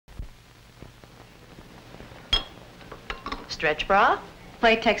Stretch bra?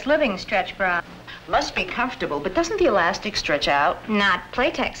 Playtex Living stretch bra. Must be comfortable, but doesn't the elastic stretch out? Not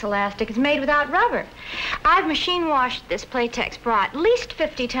Playtex elastic. It's made without rubber. I've machine washed this Playtex bra at least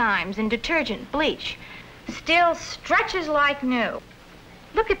 50 times in detergent, bleach. Still stretches like new.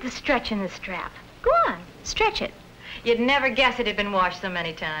 Look at the stretch in the strap. Go on, stretch it. You'd never guess it had been washed so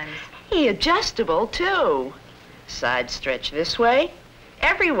many times. Hey, adjustable, too. Side stretch this way,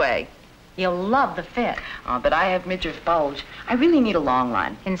 every way. You'll love the fit. Oh, but I have midriff bulge. I really need a long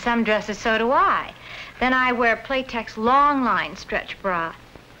line. In some dresses, so do I. Then I wear Playtex long line stretch bra.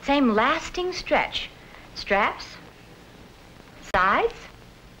 Same lasting stretch. Straps, sides.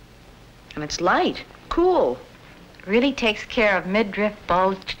 And it's light, cool. Really takes care of midriff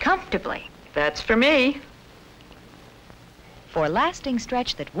bulge comfortably. That's for me. For lasting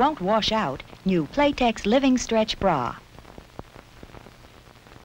stretch that won't wash out, new Playtex Living Stretch Bra.